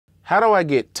How do I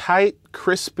get tight,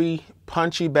 crispy,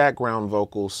 punchy background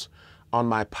vocals on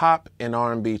my pop and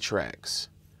R&B tracks?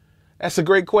 That's a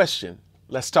great question.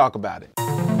 Let's talk about it.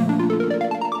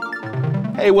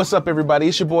 Hey, what's up everybody?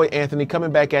 It's your boy Anthony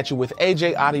coming back at you with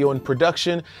AJ Audio and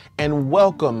Production, and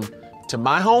welcome to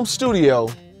my home studio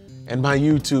and my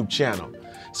YouTube channel.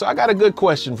 So I got a good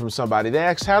question from somebody. They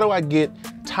asked, how do I get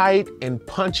tight and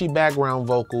punchy background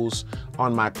vocals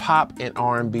on my pop and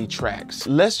R&B tracks?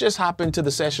 Let's just hop into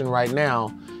the session right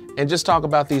now and just talk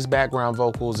about these background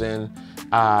vocals and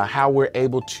how we're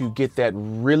able to get that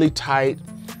really tight,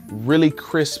 really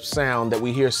crisp sound that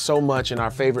we hear so much in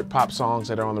our favorite pop songs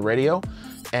that are on the radio.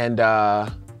 And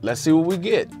let's see what we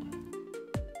get.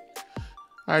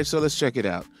 All right, so let's check it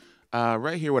out.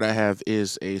 Right here, what I have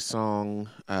is a song,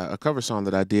 a cover song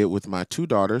that I did with my two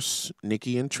daughters,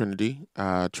 Nikki and Trinity.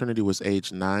 Trinity was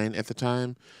age 9 at the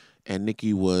time, and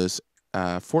Nikki was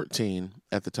 14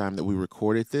 at the time that we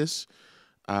recorded this.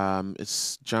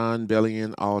 It's Jon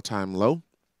Bellion, All Time Low.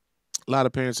 A lot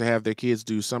of parents that have their kids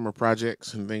do summer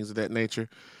projects and things of that nature.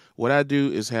 What I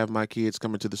do is have my kids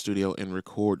come into the studio and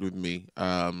record with me.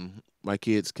 My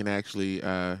kids can actually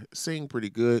sing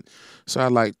pretty good, so I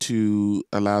like to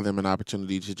allow them an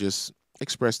opportunity to just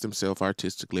express themselves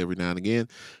artistically every now and again,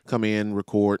 come in,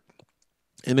 record,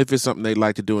 and if it's something they'd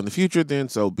like to do in the future, then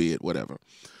so be it, whatever.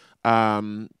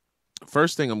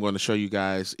 First thing I'm going to show you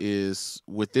guys is,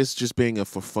 with this just being a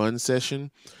for fun session,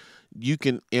 you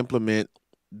can implement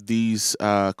these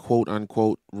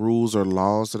quote-unquote rules or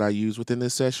laws that I use within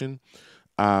this session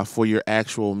for your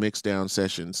actual mix-down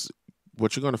sessions.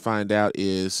 What you're going to find out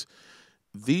is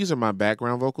these are my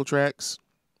background vocal tracks.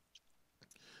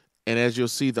 And as you'll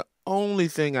see, the only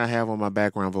thing I have on my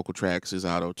background vocal tracks is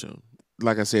auto-tune.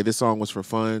 Like I said, this song was for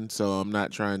fun, so I'm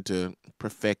not trying to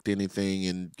perfect anything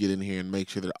and get in here and make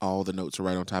sure that all the notes are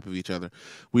right on top of each other.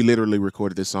 We literally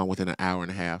recorded this song within an hour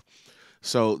and a half.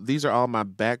 So these are all my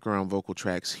background vocal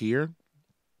tracks here.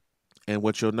 And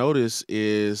what you'll notice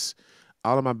is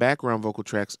all of my background vocal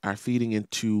tracks are feeding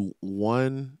into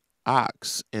one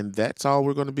aux, and that's all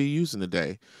we're going to be using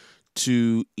today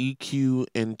to EQ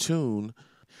and tune.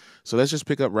 So let's just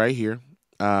pick up right here,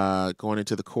 going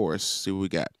into the chorus, see what we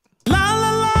got. La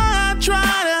la la, I try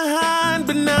to hide,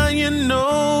 but now you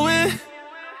know it,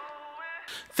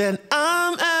 that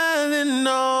I'm at an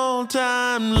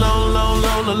all-time low, low,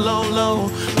 low, low, low, low,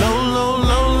 low,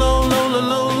 low, low, low, low, low,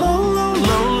 low,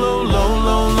 low, low,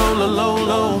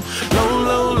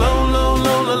 low, low,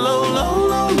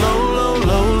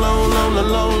 low,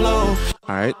 low, low.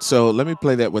 All right, so let me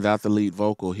play that without the lead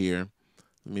vocal here.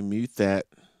 Let me mute that.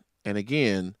 And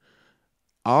again,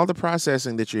 all the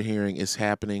processing that you're hearing is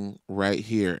happening right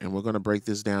here. And we're going to break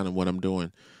this down in what I'm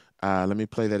doing. Let me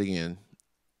play that again.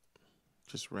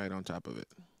 Just right on top of it.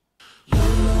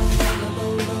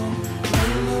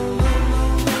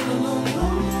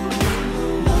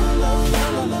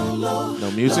 No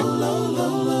music.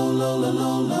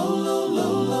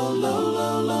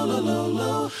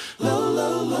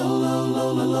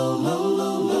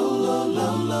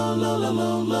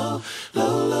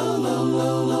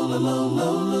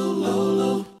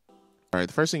 All right,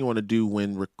 the first thing you want to do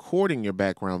when recording your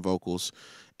background vocals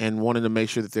and wanting to make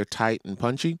sure that they're tight and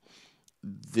punchy,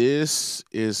 this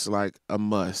is like a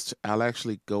must. I'll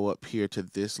actually go up here to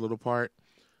this little part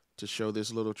to show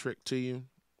this little trick to you.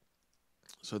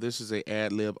 So this is a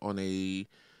ad lib on a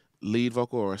lead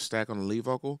vocal, or a stack on a lead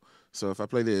vocal. So if I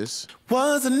play this,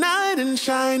 was a knight in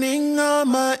shining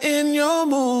armor in your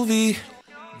movie.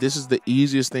 This is the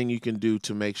easiest thing you can do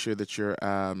to make sure that your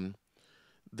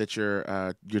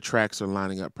tracks are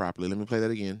lining up properly. Let me play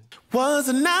that again. Was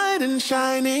a knight in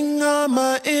shining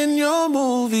armor in your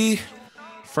movie.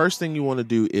 First thing you want to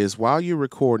do is, while you're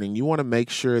recording, you want to make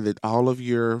sure that all of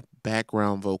your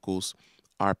background vocals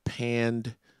are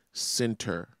panned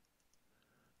center.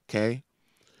 Okay?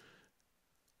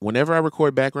 Whenever I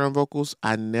record background vocals,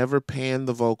 I never pan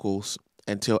the vocals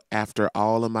until after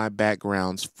all of my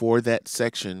backgrounds for that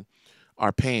section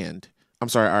are panned. I'm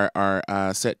sorry,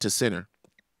 are set to center.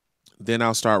 Then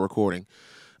I'll start recording.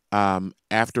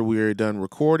 After we're done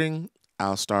recording,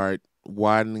 I'll start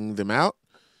widening them out.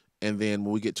 And then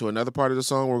when we get to another part of the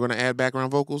song, we're going to add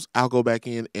background vocals. I'll go back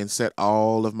in and set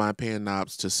all of my pan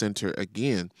knobs to center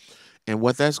again. And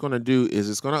what that's going to do is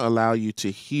it's going to allow you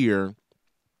to hear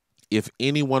if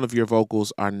any one of your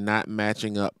vocals are not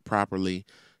matching up properly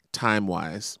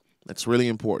time-wise. That's really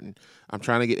important. I'm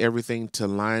trying to get everything to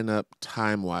line up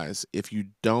time-wise. If you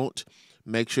don't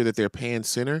make sure that they're pan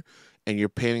center and you're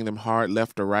panning them hard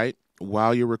left or right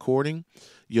while you're recording,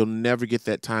 you'll never get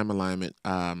that time alignment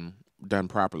done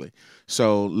properly.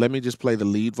 So let me just play the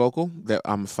lead vocal that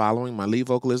I'm following. My lead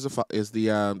vocal is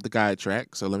the guide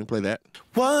track. So let me play that.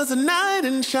 Was a knight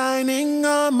in shining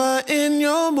armor in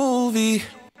your movie.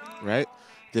 Right?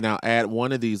 Then I'll add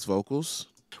one of these vocals.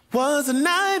 Was a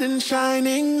knight in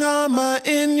shining armor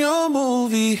in your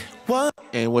movie. What?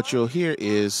 And what you'll hear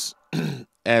is,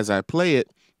 as I play it,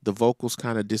 the vocals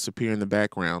kind of disappear in the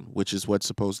background, which is what's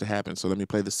supposed to happen. So let me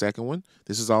play the second one.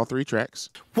 This is all 3 tracks.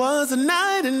 Was a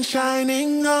knight in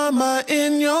shining armor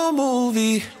in your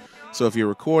movie. So if you're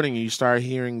recording and you start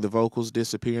hearing the vocals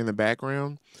disappear in the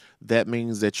background, that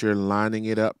means that you're lining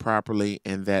it up properly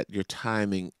and that your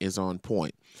timing is on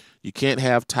point. You can't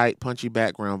have tight, punchy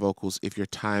background vocals if your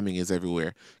timing is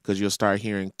everywhere, because you'll start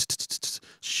hearing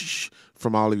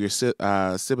from all of your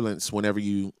sibilants whenever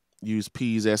you use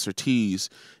P's, S, or T's.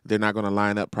 They're not going to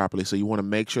line up properly. So you want to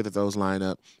make sure that those line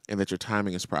up and that your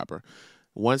timing is proper.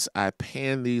 Once I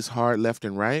pan these hard left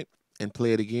and right and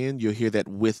play it again, you'll hear that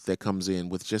width that comes in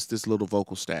with just this little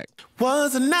vocal stack.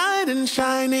 Was a knight in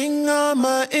shining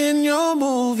armor in your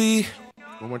movie.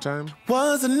 One more time.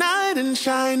 Was a knight in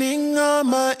shining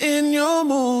armor in your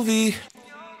movie.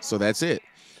 So that's it.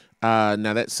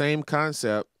 Now that same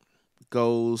concept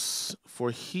goes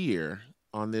for here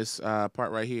on this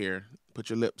part right here. Put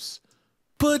your lips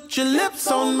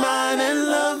on mine and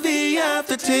love the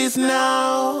aftertaste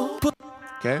now.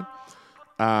 Okay.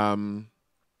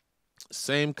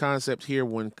 Same concept here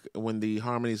when the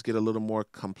harmonies get a little more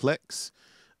complex.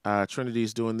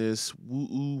 Trinity's doing this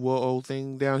woo whoa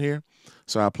thing down here.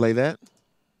 So I'll play that.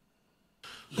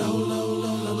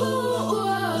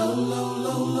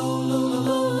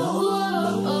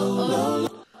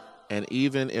 And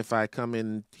even if I come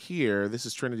in here, this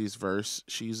is Trinity's verse.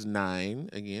 She's 9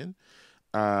 again.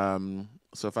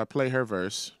 So if I play her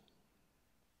verse,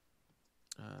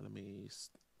 let me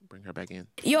bring her back in.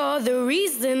 You're the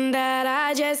reason that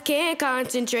I just can't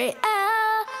concentrate.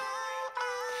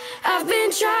 I've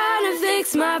been trying to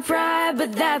fix my pride,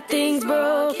 but that thing's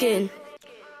broken.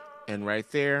 And right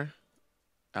there,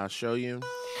 I'll show you.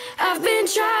 I've been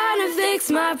trying to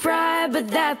fix my pride, but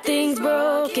that thing's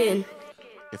broken.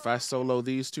 If I solo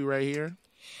these two right here.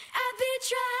 I've been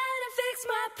trying to fix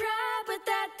my pride, but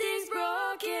that thing's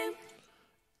broken.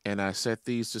 And I set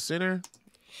these to center.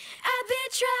 I've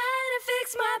been trying to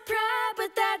fix my pride,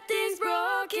 but that thing's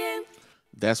broken.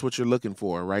 That's what you're looking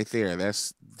for right there.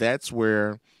 That's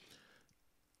where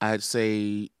I'd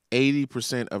say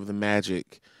 80% of the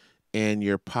magic in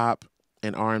your pop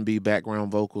and R&B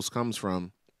background vocals comes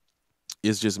from,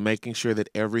 is just making sure that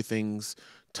everything's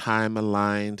time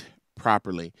aligned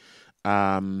properly.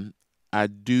 I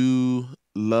do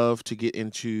love to get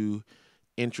into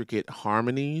intricate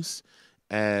harmonies,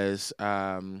 as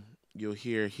you'll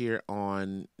hear here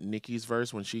on Nikki's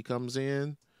verse when she comes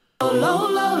in. I've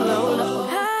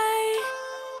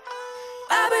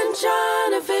been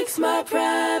trying to fix my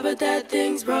pride, but that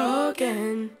thing's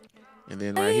broken. And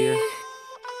then right here.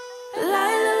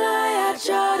 I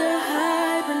try to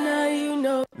hide, but now you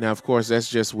know. Now, of course, that's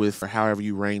just with however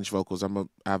you range vocals.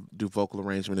 I do vocal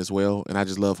arrangement as well, and I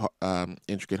just love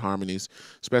intricate harmonies,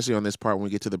 especially on this part when we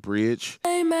get to the bridge.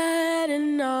 I'm at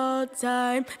an all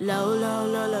time low, low,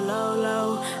 low, low, low,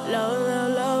 low, low,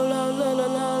 low, low, low,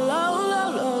 low, low,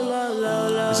 low, low, low,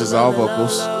 low. This is all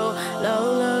vocals.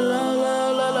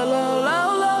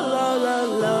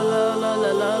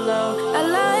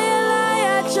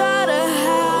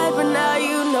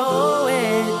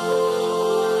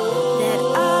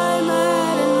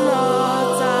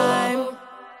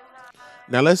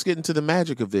 Now let's get into the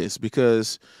magic of this,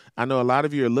 because I know a lot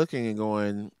of you are looking and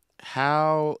going,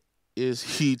 how is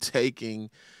he taking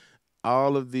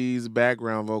all of these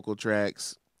background vocal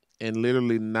tracks and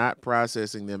literally not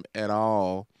processing them at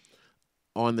all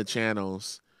on the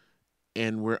channels,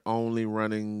 and we're only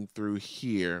running through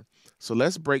here? So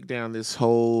let's break down this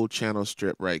whole channel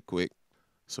strip right quick.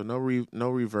 So no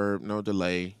reverb, no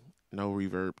delay, no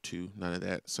reverb too, none of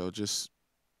that. So just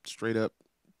straight up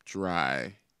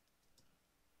dry.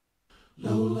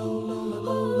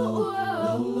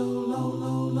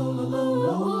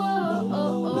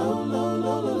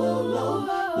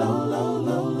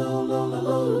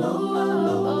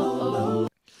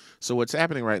 So what's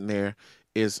happening right in there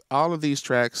is all of these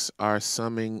tracks are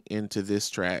summing into this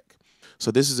track.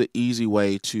 So this is an easy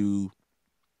way to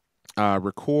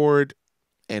record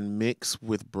and mix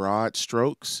with broad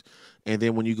strokes. And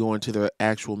then when you go into the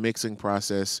actual mixing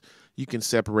process, you can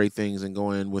separate things and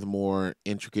go in with more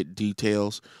intricate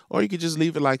details, or you could just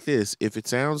leave it like this. If it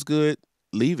sounds good,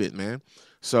 leave it, man.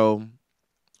 So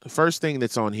the first thing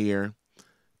that's on here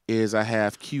is I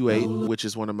have Q8, which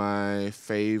is one of my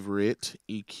favorite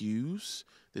EQs.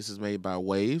 This is made by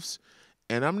Waves.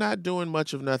 And I'm not doing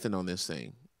much of nothing on this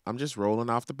thing. I'm just rolling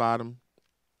off the bottom,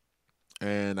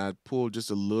 and I pulled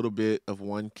just a little bit of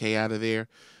 1K out of there,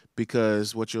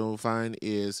 because what you'll find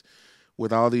is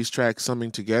with all these tracks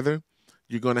summing together,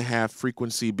 you're going to have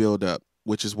frequency build up,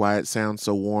 which is why it sounds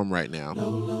so warm right now.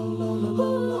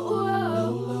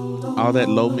 All that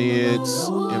low mids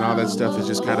and all that stuff is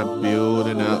just kind of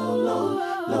building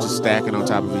up, just stacking on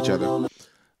top of each other.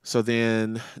 So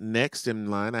then next in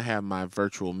line, I have my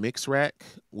virtual mix rack,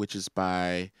 which is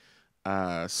by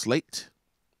Slate.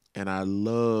 And I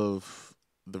love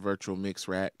the virtual mix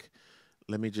rack.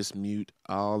 Let me just mute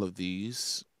all of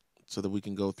these so that we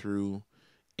can go through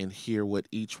and hear what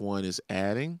each one is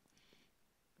adding.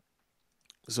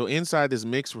 So inside this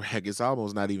mix rack, it's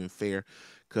almost not even fair,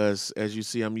 because as you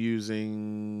see, I'm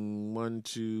using 1,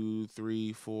 2,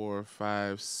 3, 4,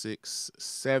 5, 6,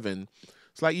 7.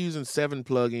 It's like using 7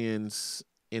 plugins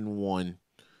in one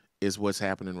is what's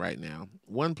happening right now.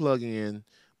 One plugin,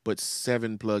 but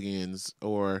 7 plugins,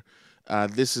 or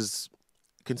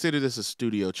consider this a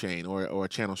studio chain or a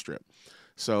channel strip.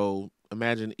 So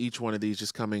imagine each one of these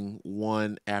just coming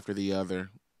one after the other,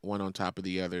 one on top of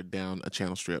the other, down a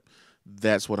channel strip.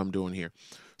 That's what I'm doing here.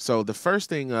 So the first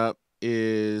thing up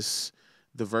is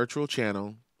the virtual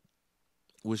channel,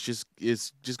 which is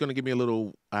just going to give me a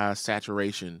little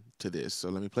saturation to this. So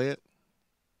let me play it.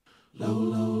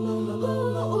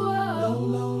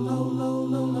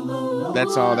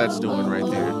 That's all that's doing right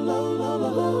there.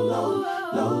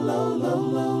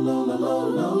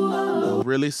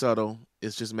 Really subtle.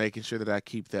 It's just making sure that I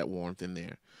keep that warmth in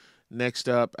there. Next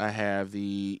up, I have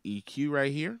the EQ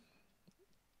right here.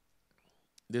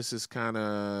 This is kind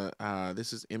of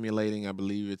this is emulating, I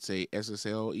believe it's a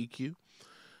SSL EQ.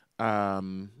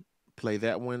 Play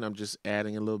that one. I'm just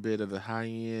adding a little bit of the high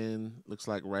end. Looks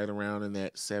like right around in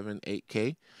that 7,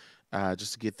 8K,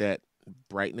 just to get that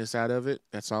brightness out of it.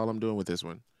 That's all I'm doing with this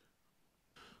one.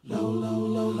 And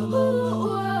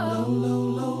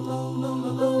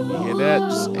you hear that?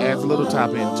 Just adds a little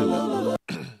top end to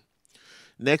it.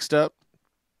 Next up,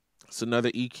 it's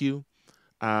another EQ.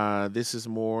 This is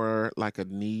more like a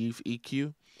Neve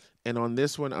EQ. And on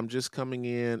this one, I'm just coming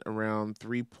in around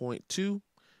 3.2,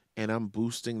 and I'm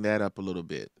boosting that up a little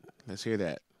bit. Let's hear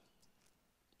that.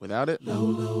 Without it. And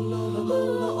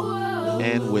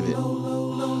with it.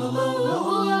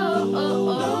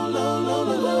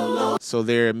 So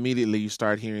there immediately you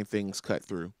start hearing things cut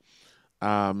through.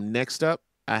 Next up,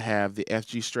 I have the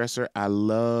FG stressor. I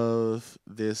love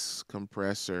this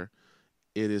compressor.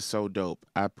 It is so dope.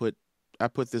 I put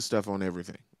this stuff on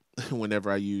everything whenever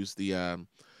I use the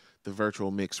virtual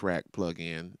mix rack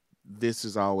plugin. This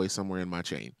is always somewhere in my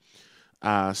chain.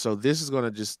 So this is going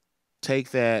to just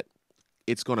take that.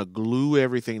 It's going to glue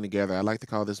everything together. I like to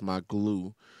call this my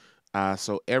glue.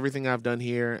 So everything I've done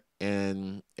here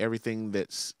and everything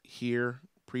that's here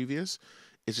previous,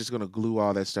 it's just going to glue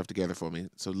all that stuff together for me.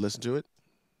 So listen to it.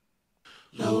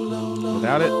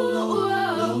 Without it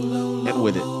and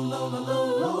with it.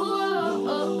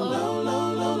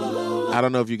 I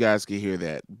don't know if you guys can hear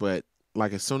that, but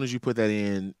like as soon as you put that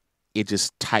in, it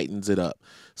just tightens it up.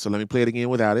 So let me play it again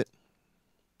without it.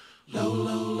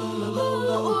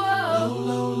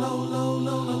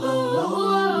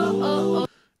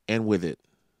 And with it.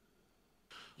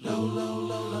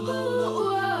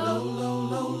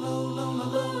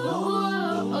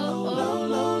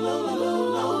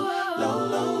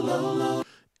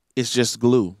 It's just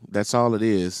glue. That's all it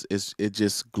is. It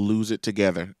just glues it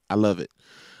together. I love it.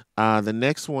 The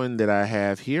next one that I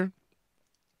have here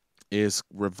is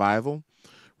Revival.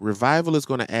 Revival is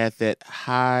going to add that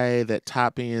high, that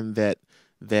top end, that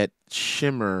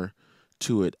shimmer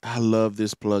to it. I love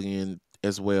this plugin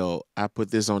as well. I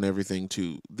put this on everything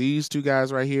too. These two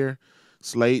guys right here,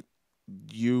 Slate,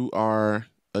 you are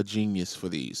a genius for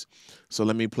these. So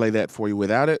let me play that for you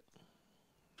without it.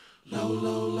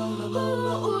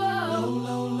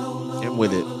 And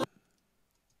with it.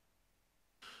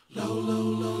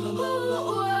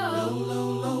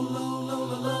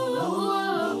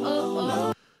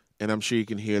 And I'm sure you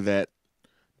can hear that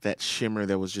shimmer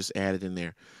that was just added in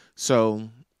there. So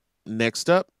next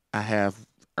up, I have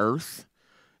Earth.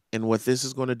 And what this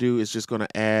is going to do is just going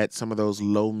to add some of those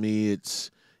low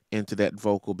mids into that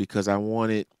vocal, because I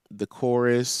wanted the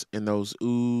chorus and those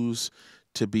oohs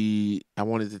to be, I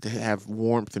wanted it to have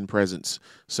warmth and presence.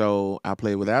 So I'll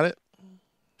play without it.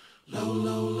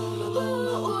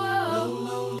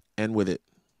 And with it.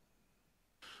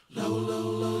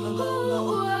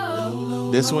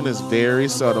 This one is very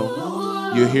subtle.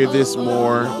 You'll hear this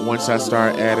more once I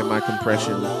start adding my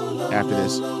compression after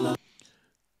this.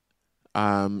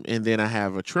 And then I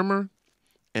have a trimmer,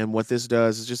 And what this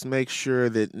does is just make sure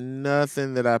that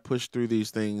nothing that I push through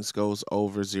these things goes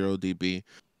over 0 dB.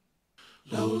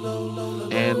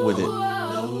 And with it.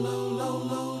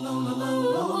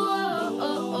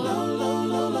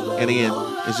 And again,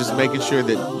 it's just making sure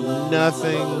that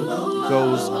nothing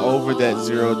goes over that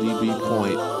 0 dB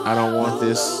point. I don't want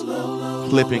this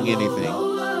clipping anything.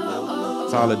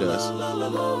 That's all it does.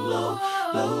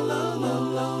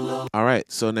 All right,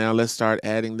 so now let's start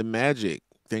adding the magic.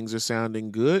 Things are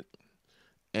sounding good.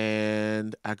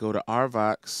 And I go to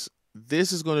RVox.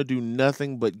 This is going to do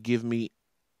nothing but give me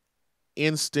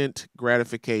instant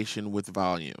gratification with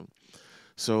volume.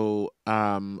 So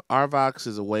RVox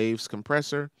is a waves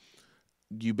compressor.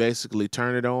 You basically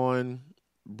turn it on,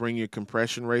 bring your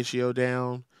compression ratio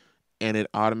down, and it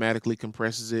automatically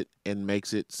compresses it and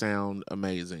makes it sound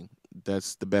amazing.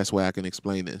 That's the best way I can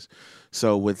explain this.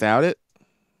 So without it,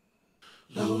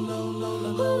 and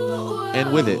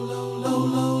with it,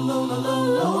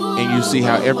 and you see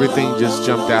how everything just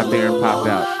jumped out there and popped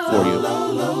out for you.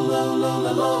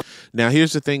 Now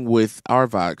here's the thing with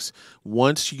RVox.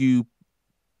 Once you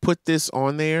put this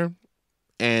on there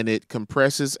and it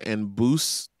compresses and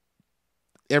boosts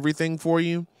everything for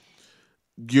you,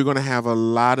 you're going to have a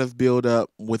lot of buildup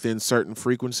within certain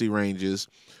frequency ranges.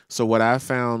 So what I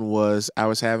found was I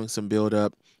was having some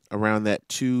buildup around that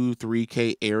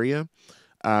 2-3K area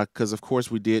because, of course,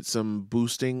 we did some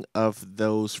boosting of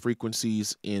those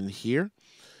frequencies in here.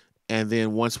 And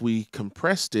then once we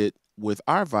compressed it with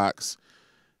RVox,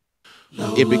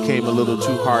 it became a little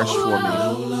too harsh for me.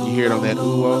 You hear it on that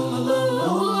ooh-oh?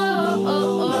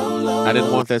 I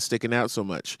didn't want that sticking out so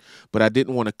much, but I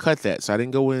didn't want to cut that. So I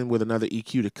didn't go in with another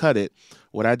EQ to cut it.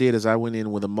 What I did is I went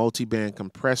in with a multi-band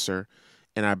compressor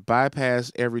and I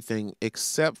bypassed everything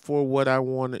except for what I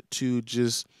wanted to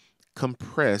just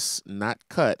compress, not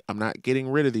cut. I'm not getting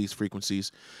rid of these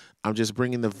frequencies. I'm just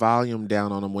bringing the volume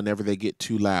down on them whenever they get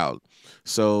too loud.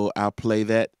 So I'll play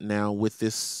that now with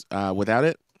this, without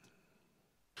it.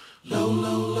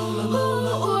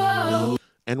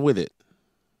 And with it.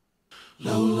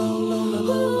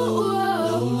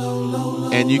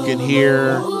 And you can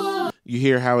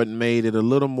hear how it made it a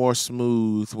little more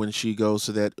smooth when she goes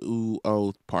to that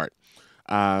ooh-oh part.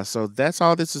 So that's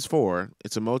all this is for.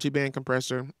 It's a multi-band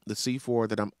compressor, the C4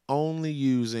 that I'm only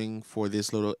using for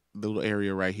this little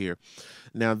area right here.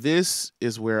 Now this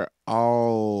is where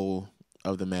all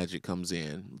of the magic comes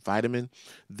in. Vitamin.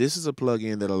 This is a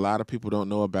plugin that a lot of people don't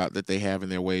know about that they have in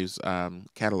their Waves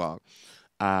catalog.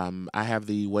 I have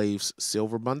the Waves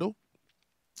Silver bundle,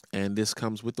 and this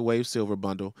comes with the Waves Silver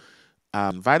bundle.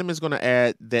 Vitamin is going to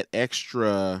add that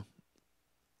extra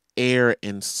air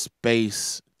and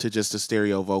space to just a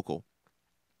stereo vocal,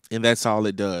 and that's all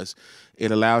it does. It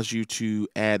allows you to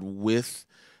add width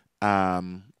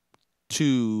to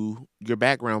your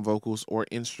background vocals or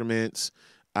instruments.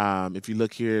 If you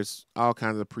look here, it's all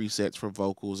kinds of presets for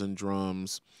vocals and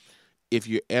drums. If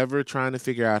you're ever trying to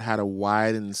figure out how to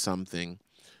widen something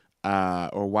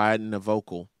or widen a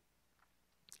vocal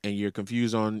and you're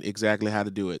confused on exactly how to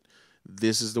do it,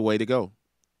 this is the way to go.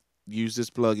 Use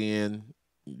this plugin.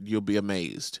 You'll be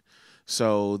amazed.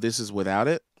 So this is without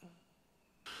it.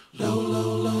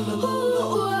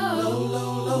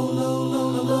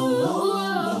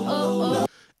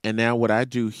 And now what I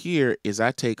do here is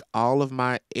I take all of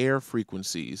my air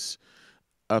frequencies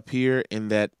up here in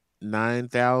that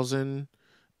 9,000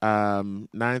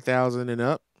 and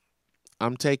up.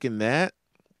 I'm taking that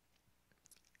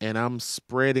and I'm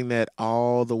spreading that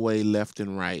all the way left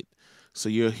and right. So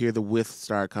you'll hear the width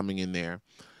start coming in there.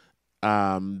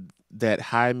 That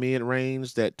high mid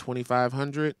range, that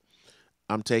 2,500,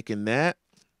 I'm taking that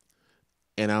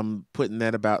and I'm putting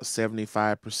that about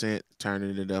 75%,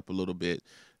 turning it up a little bit.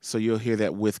 So you'll hear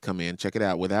that width come in. Check it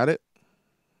out without it.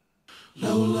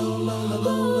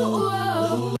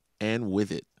 And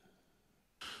with it.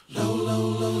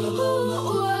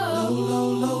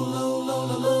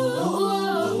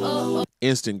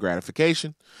 Instant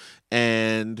gratification.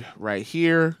 And right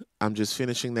here, I'm just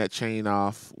finishing that chain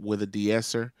off with a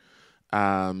de-esser.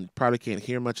 Probably can't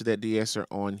hear much of that de-esser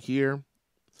on here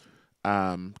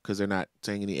because they're not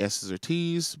saying any S's or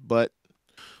T's, but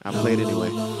I'll play it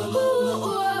anyway.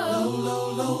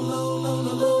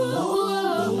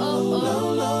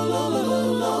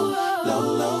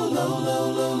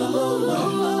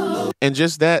 And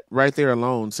just that right there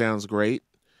alone sounds great.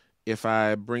 If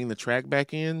I bring the track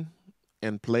back in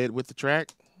and play it with the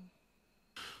track.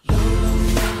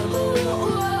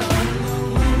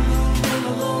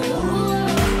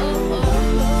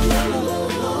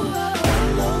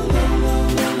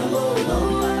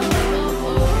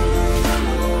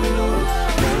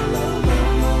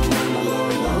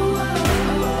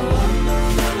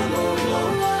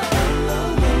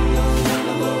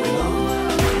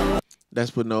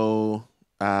 Let's put no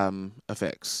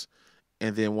effects.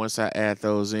 And then once I add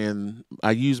those in,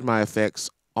 I use my effects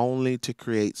only to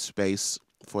create space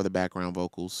for the background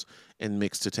vocals and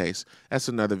mix to taste. That's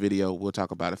another video. We'll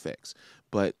talk about effects,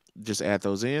 but just add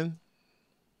those in.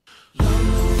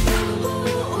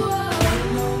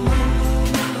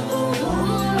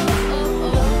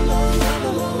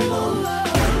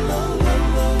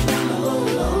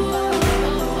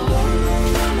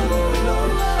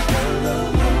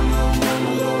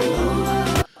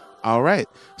 All right,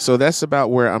 so that's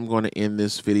about where I'm going to end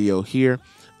this video here.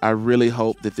 I really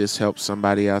hope that this helps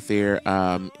somebody out there.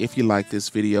 If you like this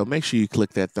video, make sure you click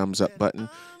that thumbs up button.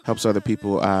 Helps other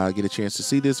people get a chance to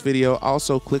see this video.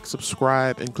 Also, click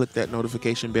subscribe and click that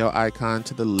notification bell icon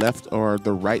to the left or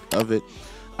the right of it,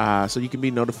 so you can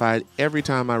be notified every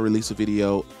time I release a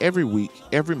video, every week,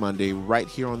 every Monday, right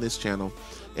here on this channel.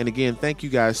 And again, thank you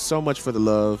guys so much for the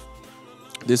love.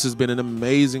 This has been an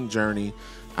amazing journey.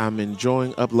 I'm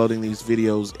enjoying uploading these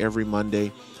videos every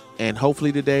Monday, and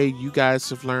hopefully today you guys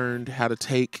have learned how to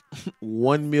take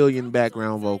 1 million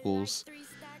background vocals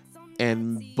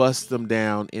and bust them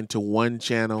down into one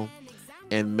channel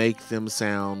and make them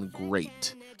sound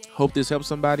great. Hope this helps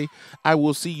somebody. I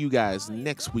will see you guys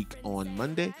next week on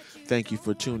Monday. Thank you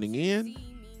for tuning in.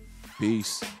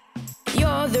 Peace.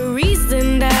 You're the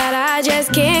reason that I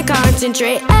just can't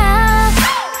concentrate.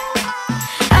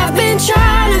 I've been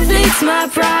trying to fix my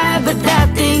pride, but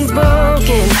that thing's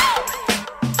broken.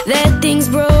 That thing's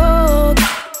broken.